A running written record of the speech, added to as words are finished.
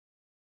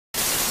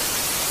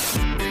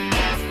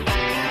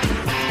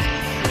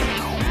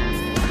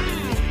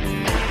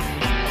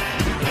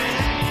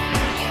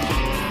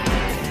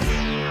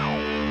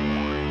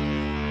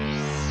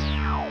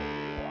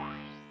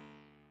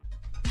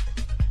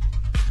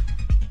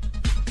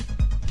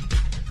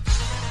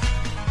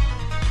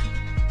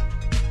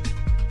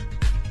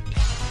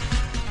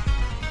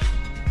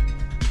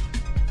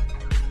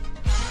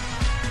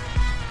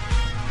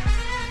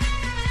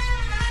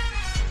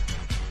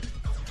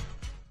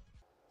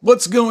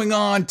What's going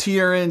on,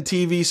 TRN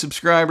TV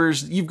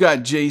subscribers? You've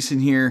got Jason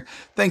here.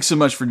 Thanks so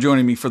much for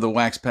joining me for the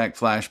Wax Pack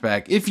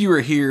Flashback. If you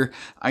are here,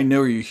 I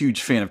know you're a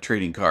huge fan of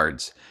trading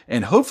cards,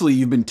 and hopefully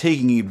you've been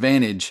taking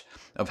advantage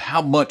of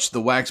how much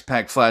the Wax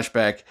Pack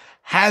Flashback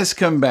has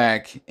come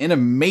back in a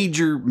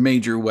major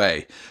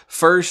way.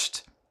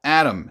 First,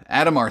 Adam,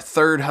 our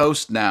third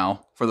host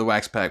now for the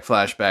Wax Pack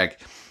Flashback.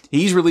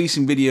 He's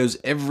releasing videos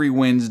every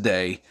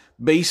Wednesday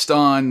based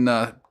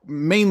on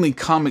mainly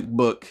comic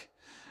book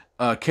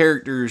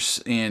characters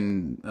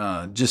and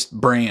just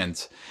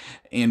brands.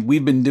 And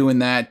we've been doing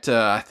that,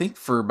 I think,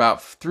 for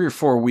about 3 or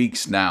 4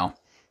 weeks now.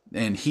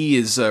 And he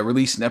is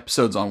releasing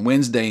episodes on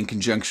Wednesday in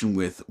conjunction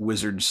with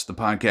Wizards, the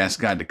podcast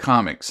guide to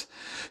comics.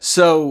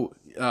 So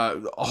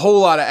a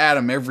whole lot of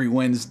Adam every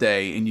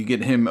Wednesday, and you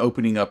get him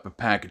opening up a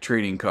pack of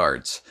trading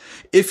cards.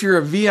 If you're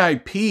a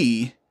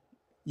VIP,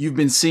 you've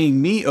been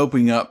seeing me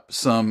opening up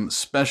some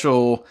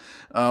special,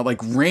 like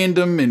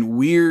random and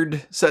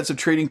weird sets of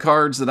trading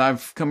cards that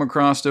I've come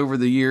across over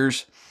the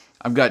years.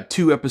 I've got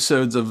 2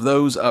 episodes of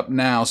those up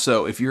now.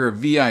 So if you're a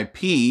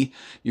VIP,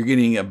 you're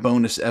getting a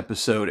bonus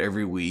episode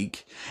every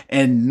week.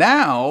 And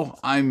now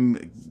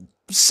I'm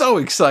so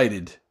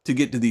excited to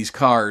get to these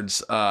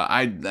cards.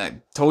 I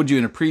told you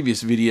in a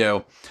previous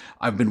video,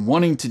 I've been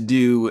wanting to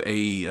do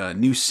a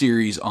new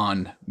series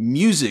on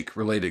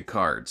music-related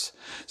cards.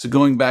 So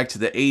going back to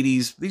the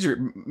 80s, these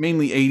are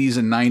mainly 80s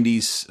and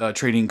 90s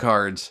trading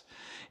cards.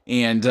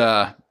 And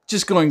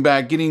just going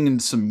back, getting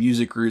into some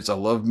music roots. I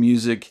love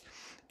music.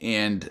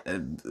 And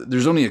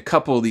there's only a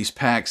couple of these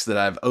packs that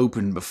I've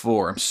opened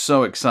before. I'm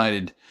so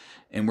excited.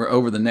 And we're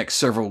over the next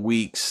several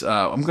weeks.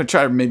 I'm going to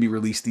try to maybe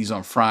release these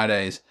on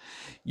Fridays.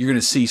 You're going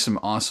to see some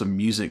awesome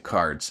music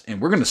cards.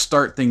 And we're going to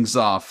start things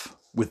off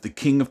with the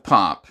King of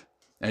Pop.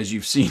 As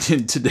you've seen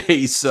in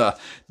today's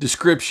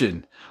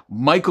description,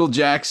 Michael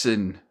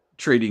Jackson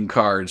trading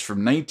cards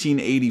from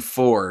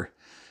 1984.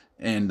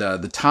 And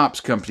the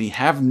Topps Company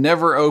have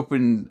never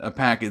opened a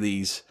pack of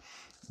these.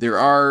 There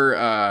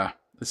are,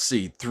 let's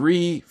see,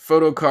 3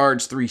 photo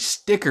cards, 3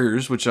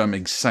 stickers, which I'm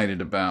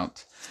excited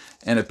about,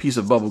 and a piece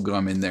of bubble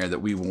gum in there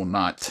that we will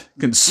not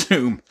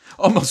consume.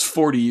 Almost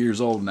 40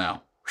 years old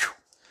now. Whew.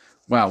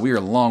 Wow, we are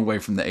a long way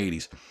from the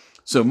 80s.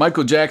 So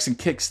Michael Jackson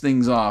kicks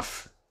things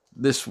off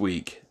this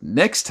week.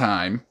 Next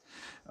time,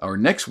 or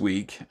next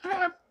week,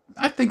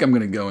 I think I'm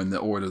going to go in the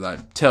order that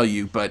I tell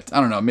you, but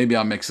I don't know, maybe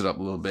I'll mix it up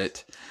a little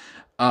bit.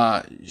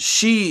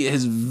 She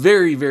is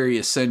very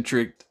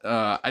eccentric.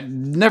 I've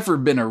never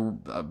been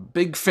a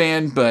big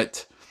fan,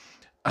 but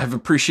I've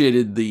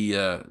appreciated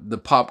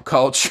the pop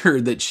culture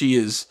that she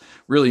has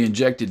really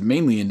injected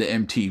mainly into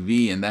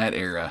MTV in that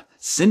era.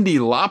 Cyndi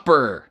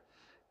Lauper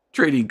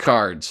trading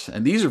cards,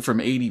 and these are from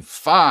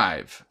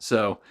 85.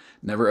 So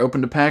never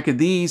opened a pack of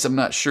these. I'm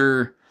not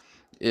sure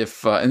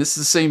if, and this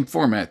is the same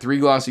format, 3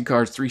 glossy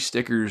cards, 3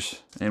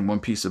 stickers, and 1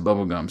 piece of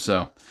bubble gum.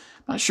 So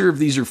not sure if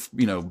these are,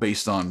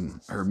 based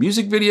on her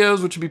music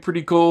videos, which would be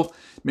pretty cool.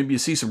 Maybe you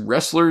see some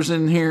wrestlers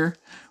in here,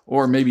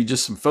 or maybe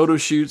just some photo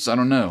shoots. I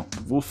don't know.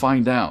 We'll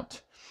find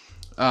out.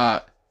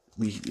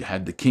 We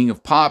had the King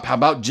of Pop. How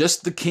about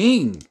just the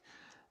King?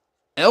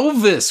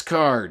 Elvis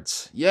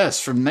cards.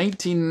 Yes, from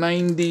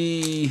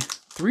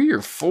 1993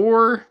 or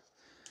 4,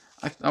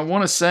 I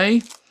want to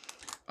say.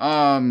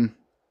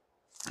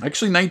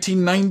 Actually,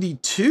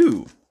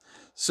 1992.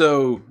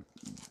 So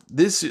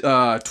this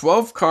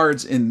 12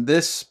 cards in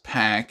this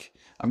pack.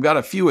 I've got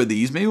a few of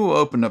these. Maybe we'll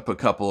open up a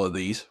couple of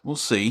these. We'll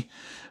see.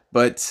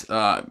 But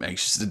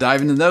anxious to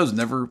dive into those.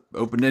 Never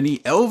opened any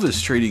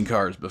Elvis trading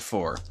cards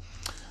before.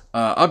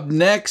 Up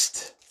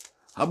next,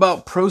 how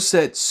about Pro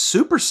Set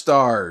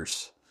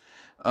Superstars?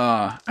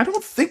 I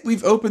don't think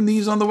we've opened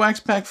these on the Wax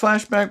Pack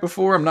Flashback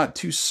before. I'm not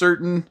too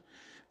certain.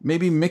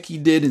 Maybe Mickey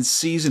did in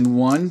Season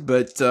 1,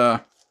 but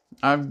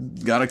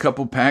I've got a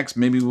couple packs.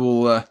 Maybe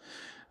we'll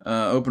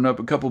open up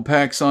a couple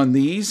packs on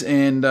these,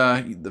 and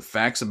the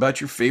facts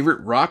about your favorite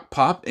rock,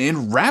 pop,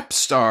 and rap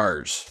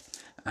stars.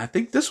 I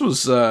think this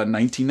was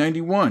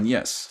 1991,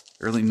 yes,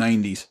 early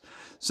 90s.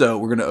 So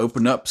we're going to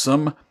open up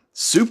some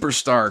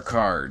Superstar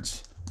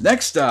cards.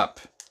 Next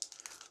up,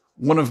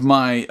 one of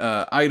my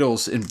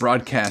idols in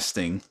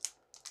broadcasting.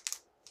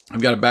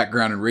 I've got a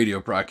background in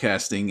radio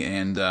broadcasting,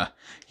 and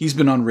he's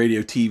been on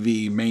radio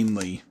TV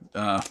mainly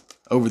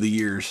over the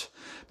years.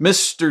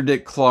 Mr.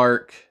 Dick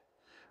Clark,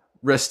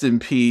 rest in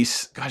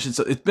peace. Gosh, it's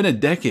been a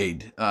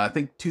decade. I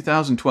think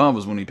 2012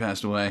 was when he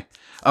passed away.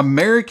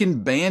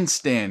 American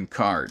Bandstand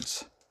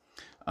cards.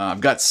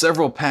 I've got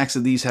several packs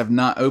of these. Have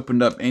not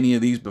opened up any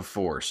of these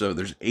before. So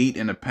there's 8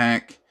 in a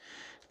pack.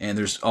 And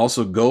there's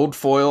also gold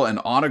foil and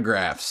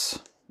autographs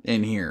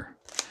in here.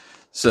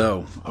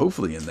 So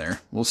hopefully in there.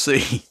 We'll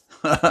see.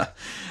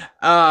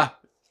 Are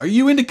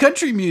you into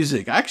country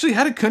music? I actually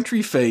had a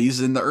country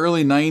phase in the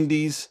early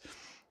 90s.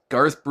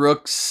 Garth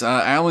Brooks,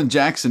 Alan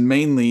Jackson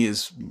mainly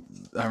is,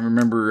 I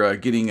remember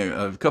getting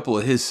a couple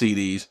of his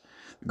CDs,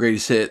 the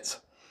greatest hits.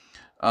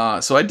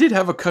 So I did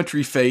have a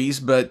country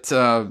phase, but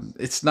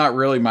it's not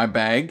really my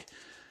bag.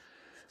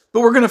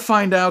 But we're going to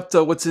find out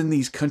what's in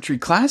these country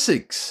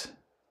classics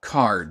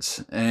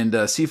cards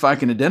and see if I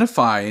can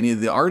identify any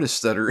of the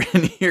artists that are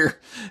in here,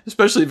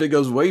 especially if it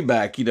goes way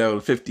back, you know,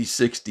 50s,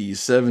 60s,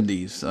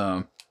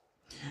 70s.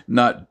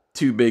 Not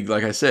too big,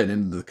 like I said,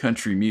 into the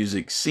country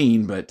music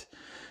scene, but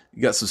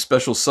you got some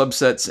special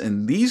subsets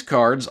in these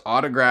cards,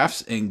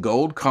 autographs and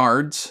gold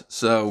cards.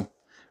 So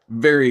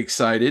very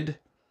excited.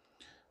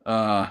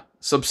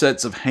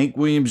 Subsets of Hank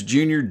Williams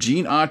Jr.,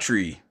 Gene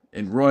Autry,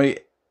 and Roy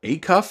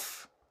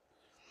Acuff.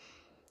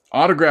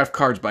 Autograph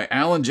cards by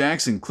Alan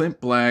Jackson,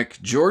 Clint Black,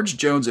 George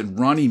Jones, and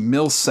Ronnie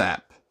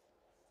Millsap.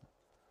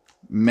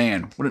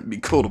 Man, wouldn't it be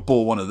cool to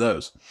pull one of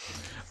those?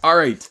 All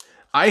right.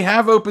 I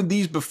have opened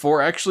these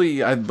before.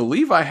 Actually, I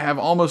believe I have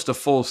almost a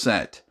full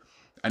set.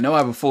 I know I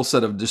have a full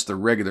set of just the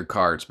regular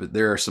cards, but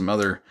there are some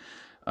other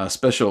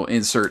special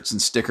inserts and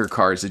sticker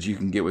cards that you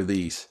can get with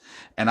these.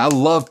 And I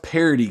love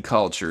parody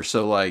culture.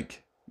 So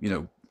like, you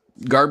know,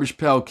 Garbage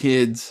Pail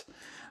Kids,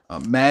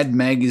 Mad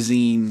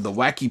Magazine, the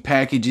Wacky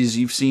Packages.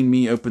 You've seen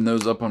me open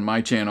those up on my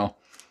channel.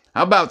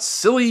 How about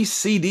Silly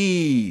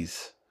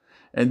CDs?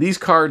 And these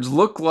cards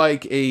look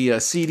like a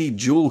CD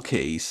jewel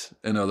case,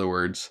 in other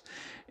words.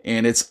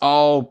 And it's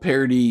all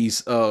parodies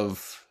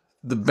of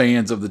the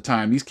bands of the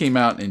time. These came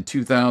out in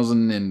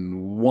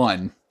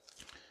 2001.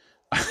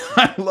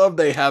 I love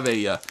they have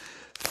a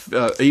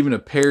even a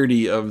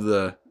parody of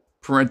the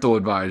parental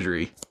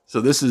advisory.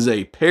 So this is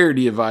a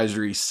parody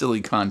advisory,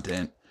 silly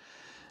content.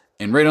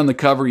 And right on the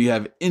cover, you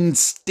have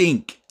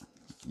Instinct.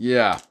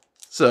 Yeah.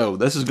 So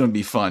this is going to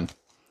be fun.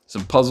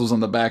 Some puzzles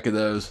on the back of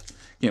those.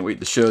 Can't wait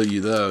to show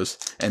you those.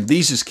 And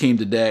these just came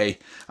today.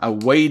 I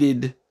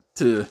waited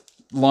to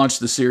launch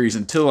the series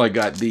until I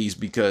got these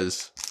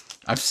because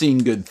I've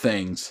seen good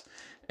things.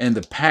 And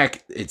the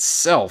pack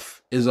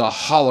itself is a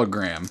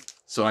hologram.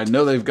 So I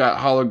know they've got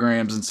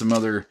holograms and some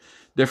other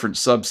different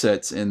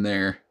subsets in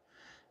there.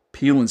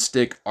 Peel and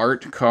stick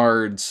art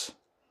cards,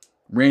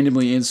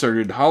 randomly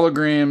inserted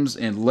holograms,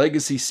 and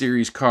Legacy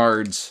Series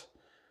cards.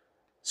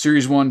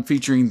 Series 1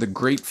 featuring the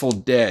Grateful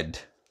Dead.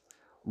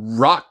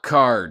 Rock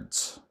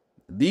cards.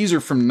 These are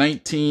from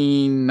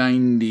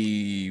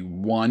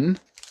 1991.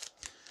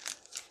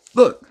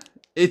 Look,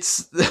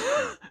 it's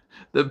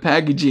the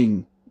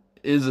packaging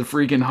is a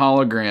freaking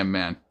hologram,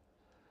 man.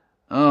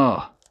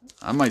 Oh,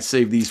 I might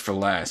save these for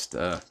last.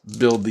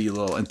 Build the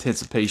little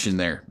anticipation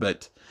there.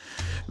 But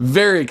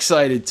very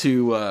excited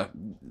to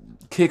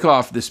kick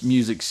off this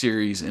music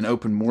series and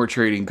open more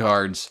trading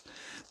cards.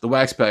 The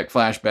Wax Pack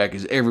Flashback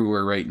is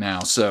everywhere right now.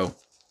 So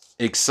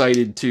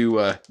excited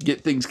to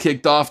get things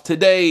kicked off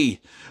today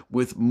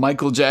with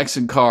Michael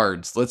Jackson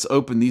cards. Let's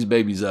open these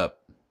babies up.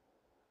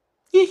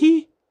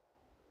 Hee.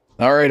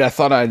 All right, I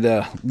thought I'd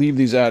leave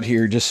these out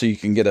here just so you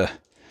can get a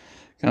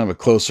kind of a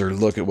closer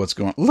look at what's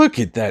going on. Look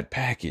at that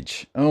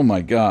package. Oh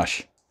my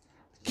gosh.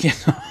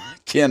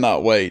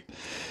 Cannot wait.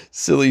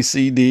 Silly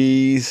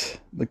CDs,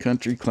 the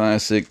country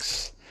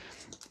classics,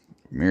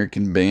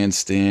 American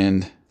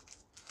Bandstand,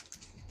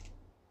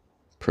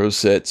 Pro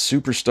Set,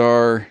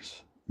 Superstar,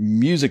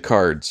 music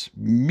cards,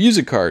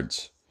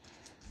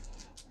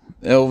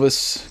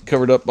 Elvis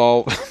covered up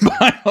all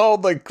by all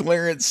the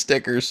clearance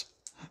stickers.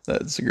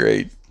 That's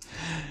great.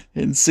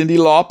 And Cyndi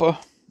Lauper.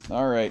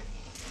 All right.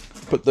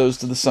 Put those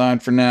to the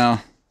side for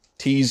now.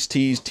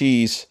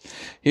 Tease.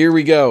 Here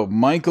we go.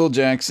 Michael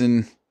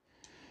Jackson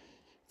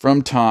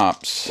from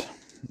Topps.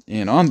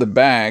 And on the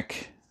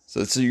back,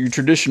 so it's your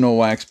traditional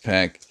wax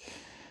pack,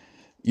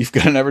 you've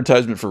got an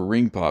advertisement for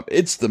Ring Pop.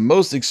 It's the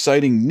most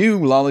exciting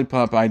new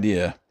lollipop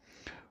idea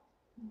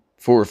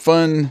for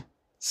fun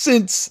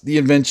since the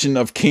invention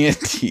of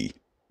candy.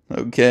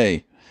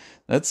 Okay.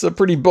 That's a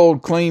pretty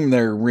bold claim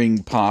there,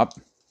 Ring Pop.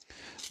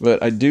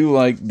 But I do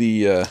like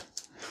the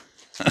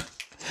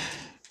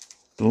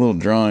the little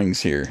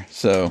drawings here.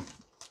 So,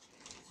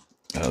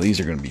 these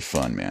are going to be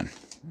fun, man.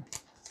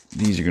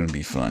 These are going to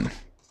be fun.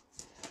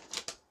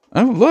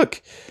 Oh,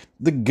 look.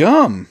 The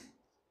gum.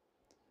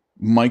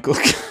 Michael.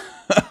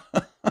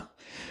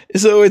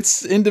 So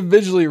it's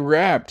individually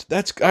wrapped.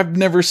 I've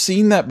never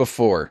seen that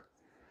before.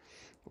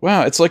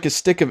 Wow, it's like a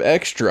stick of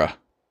extra.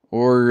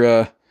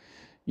 Or,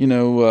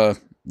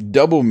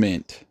 double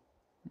mint.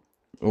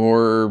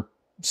 Or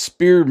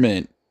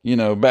spearmint,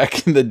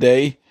 back in the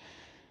day.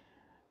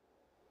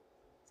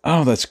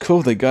 Oh, that's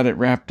cool. They got it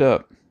wrapped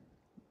up.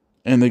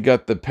 And they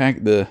got the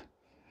package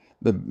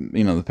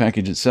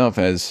itself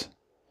has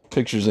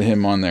pictures of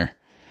him on there.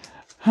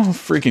 How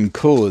freaking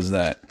cool is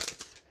that?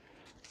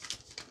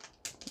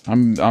 I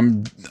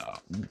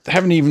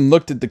haven't even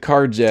looked at the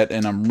cards yet,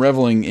 and I'm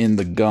reveling in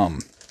the gum.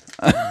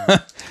 I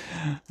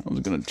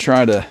was going to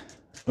try to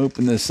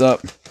open this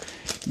up,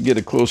 get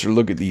a closer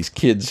look at these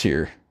kids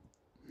here.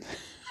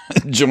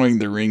 Enjoying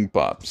the Ring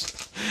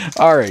Pops.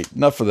 All right,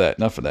 enough of that.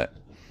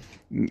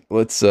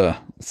 Let's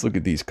look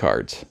at these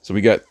cards. So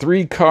we got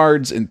 3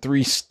 cards and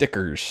 3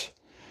 stickers.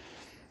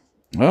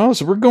 Oh,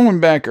 so we're going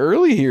back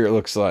early here, it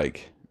looks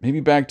like. Maybe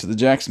back to the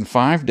Jackson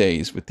 5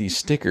 days with these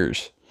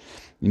stickers.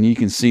 And you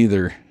can see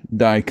they're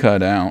die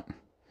cut out.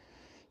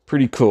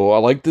 Pretty cool. I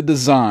like the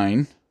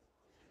design.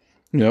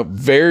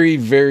 Very,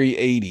 very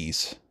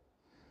 80s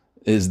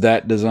is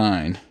that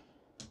design.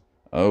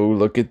 Oh,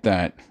 look at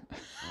that.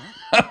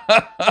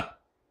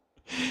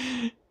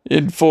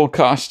 In full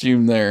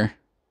costume there.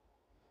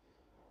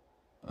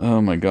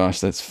 Oh my gosh,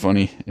 that's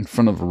funny. In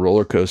front of a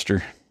roller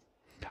coaster.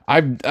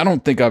 I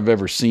don't think I've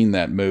ever seen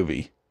that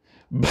movie.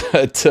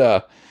 But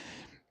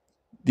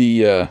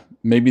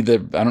maybe I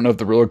don't know if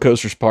the roller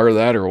coaster's part of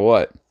that or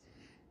what.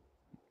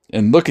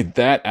 And look at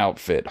that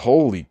outfit.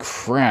 Holy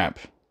crap.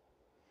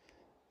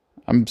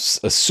 I'm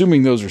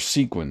assuming those are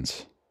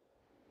sequins.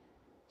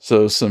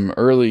 So some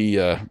early,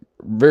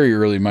 very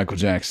early Michael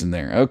Jackson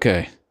there.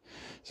 Okay.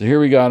 So here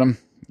we got him.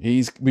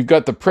 We've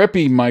got the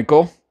preppy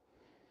Michael.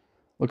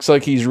 Looks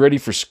like he's ready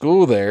for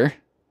school there.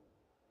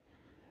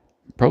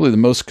 Probably the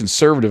most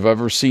conservative I've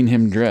ever seen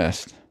him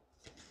dressed.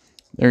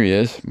 There he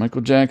is.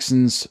 Michael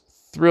Jackson's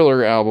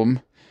Thriller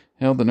album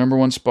held the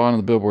 #1 spot on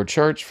the Billboard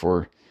charts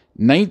for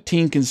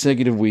 19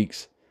 consecutive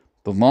weeks,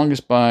 the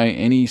longest by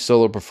any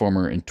solo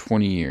performer in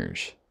 20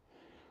 years.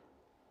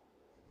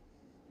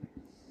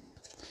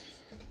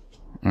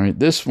 All right,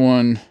 this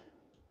one.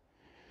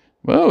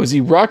 Whoa, is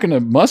he rocking a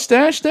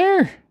mustache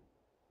there?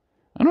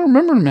 I don't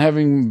remember him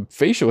having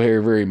facial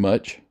hair very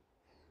much.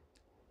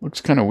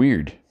 Looks kind of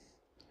weird.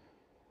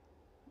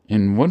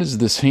 And what is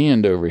this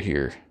hand over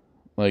here?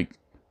 Like,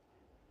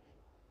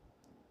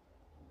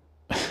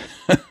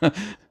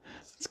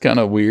 it's kind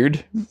of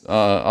weird.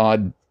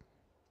 Odd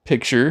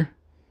picture.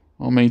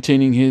 While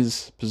maintaining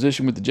his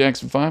position with the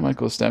Jackson 5,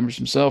 Michael established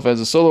himself as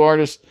a solo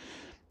artist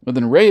with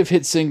an array of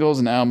hit singles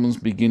and albums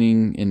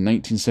beginning in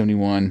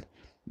 1971.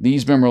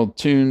 These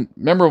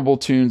memorable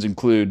tunes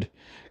include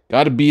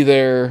Gotta Be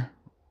There,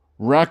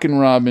 Rockin'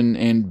 Robin,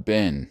 and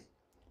Ben,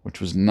 which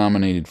was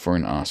nominated for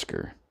an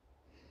Oscar.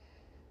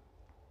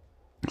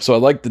 So I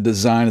like the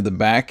design of the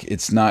back.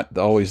 It's not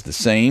always the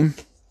same.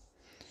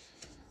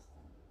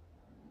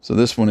 So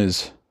this one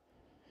is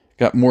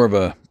got more of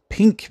a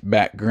pink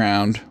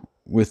background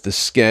with the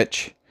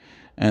sketch.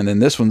 And then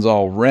this one's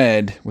all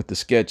red with the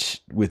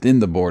sketch within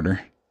the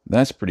border.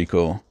 That's pretty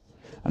cool.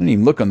 I didn't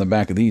even look on the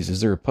back of these.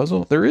 Is there a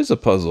puzzle? There is a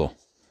puzzle.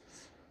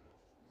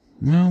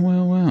 Well,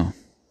 well, well.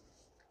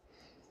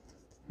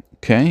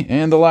 Okay,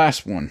 and the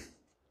last one.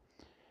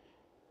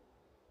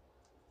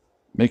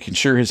 Making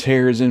sure his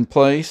hair is in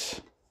place.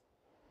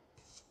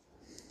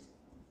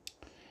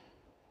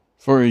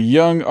 For a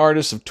young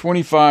artist of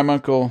 25,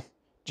 Michael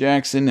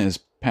Jackson has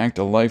packed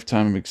a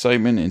lifetime of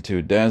excitement into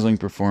a dazzling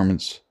performing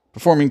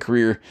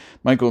career.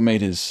 Michael made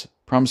his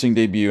promising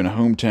debut in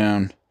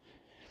hometown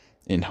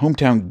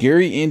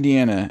Gary,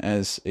 Indiana,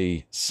 as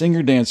a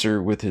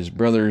singer-dancer with his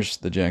brothers,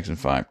 the Jackson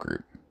 5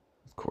 group,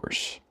 of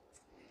course.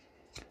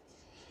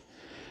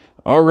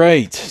 All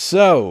right,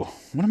 so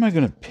what am I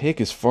going to pick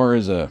as far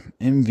as a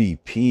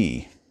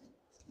MVP?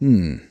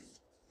 Didn't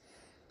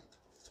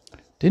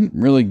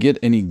really get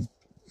any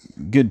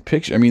good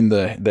picture. I mean,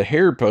 the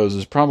hair pose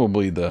is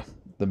probably the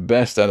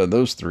best out of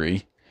those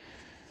three.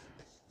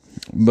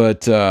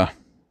 But I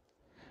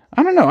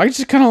don't know. I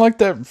just kind of like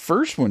that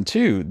first one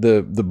too.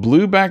 The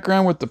blue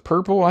background with the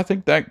purple. I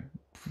think that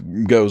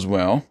goes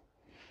well.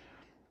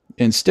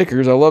 And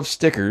stickers. I love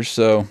stickers.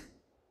 So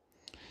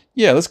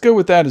yeah, let's go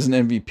with that as an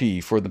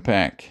MVP for the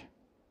pack.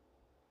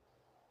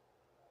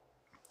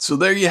 So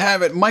there you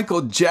have it.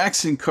 Michael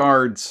Jackson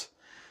cards.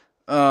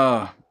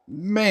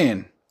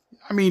 Man.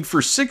 I mean,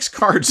 for 6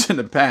 cards in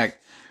a pack,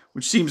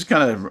 which seems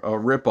kind of a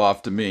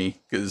ripoff to me,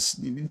 because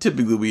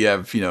typically we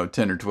have,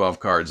 10 or 12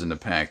 cards in a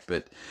pack,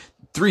 but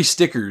 3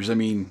 stickers, I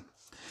mean,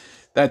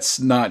 that's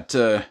not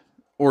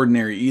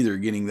ordinary either,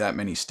 getting that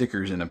many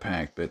stickers in a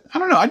pack. But I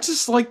don't know, I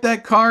just like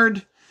that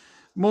card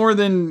more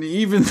than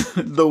even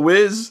the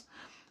Wiz.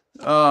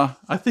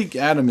 I think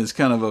Adam is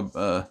kind of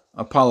a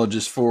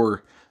apologist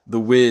for the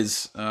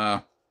Wiz.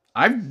 I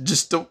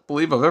just don't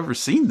believe I've ever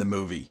seen the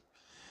movie,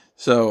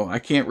 so I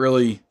can't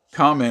really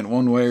comment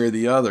one way or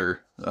the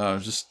other.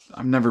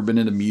 I've never been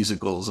into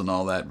musicals and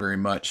all that very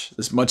much.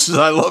 As much as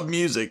I love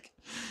music,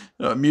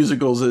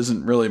 musicals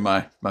isn't really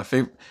my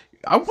favorite.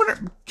 I wonder,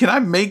 can I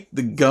make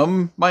the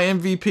gum my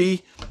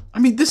MVP? I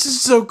mean, this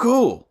is so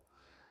cool.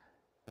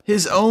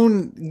 His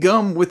own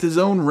gum with his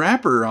own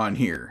wrapper on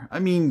here. I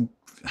mean,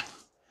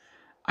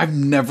 I've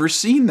never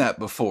seen that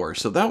before,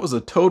 so that was a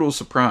total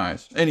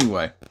surprise.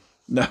 Anyway,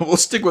 now we'll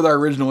stick with our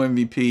original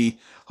MVP.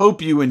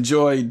 Hope you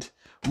enjoyed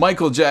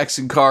Michael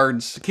Jackson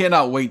cards.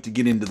 Cannot wait to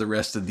get into the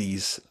rest of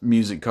these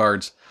music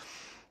cards.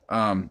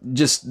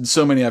 Just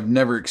so many I've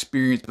never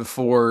experienced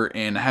before,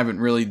 and haven't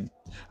really.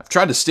 I've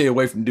tried to stay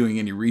away from doing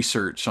any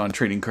research on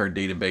Trading Card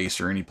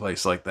Database or any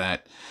place like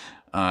that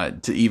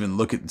to even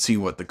look at and see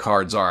what the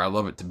cards are. I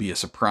love it to be a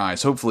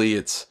surprise. Hopefully,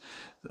 it's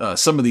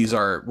some of these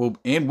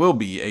will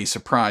be a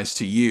surprise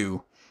to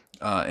you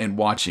and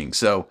watching.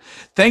 So,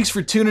 thanks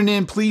for tuning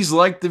in. Please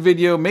like the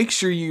video. Make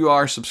sure you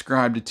are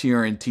subscribed to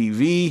TRN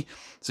TV.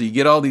 So you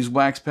get all these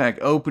Wax Pack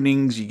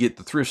openings. You get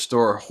the Thrift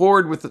Store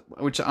Hoard,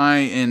 which I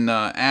and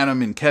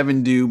Adam and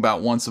Kevin do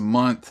about once a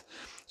month,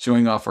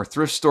 showing off our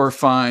thrift store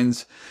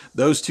finds.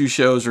 Those 2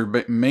 shows are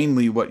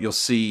mainly what you'll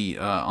see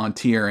on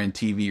TRN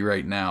TV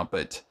right now.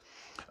 But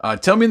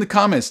Tell me in the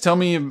comments. Tell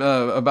me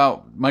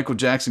about Michael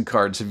Jackson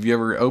cards. Have you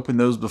ever opened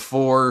those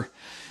before?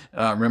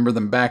 Remember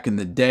them back in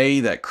the day?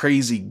 That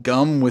crazy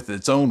gum with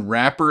its own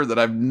wrapper that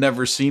I've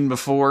never seen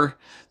before.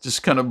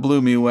 Just kind of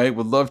blew me away.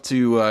 Would love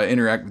to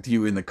interact with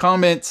you in the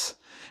comments.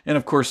 And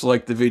of course,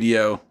 like the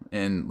video.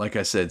 And like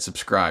I said,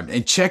 subscribe.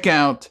 And check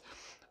out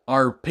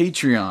our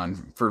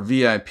Patreon for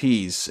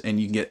VIPs. And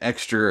you can get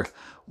extra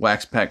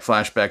Wax Pack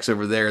flashbacks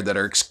over there that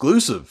are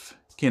exclusive.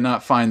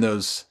 Cannot find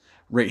those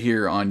right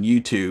here on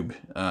YouTube.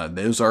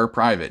 Those are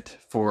private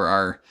for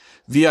our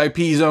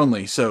VIPs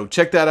only. So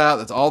check that out.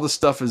 That's all the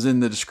stuff is in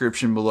the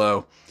description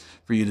below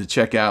for you to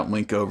check out and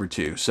link over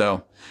to.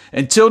 So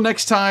until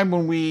next time,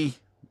 when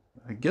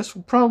I guess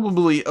we'll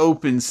probably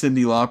open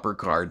Cyndi Lauper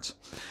cards.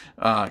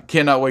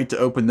 Cannot wait to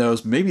open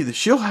those. Maybe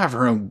she'll have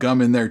her own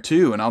gum in there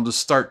too, and I'll just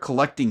start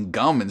collecting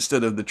gum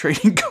instead of the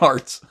trading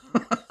cards.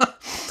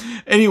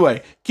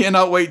 Anyway,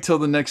 cannot wait till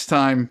the next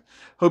time.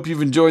 Hope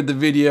you've enjoyed the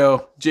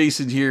video.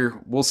 Jason here.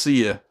 We'll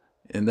see you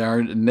in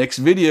our next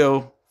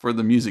video for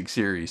the music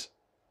series.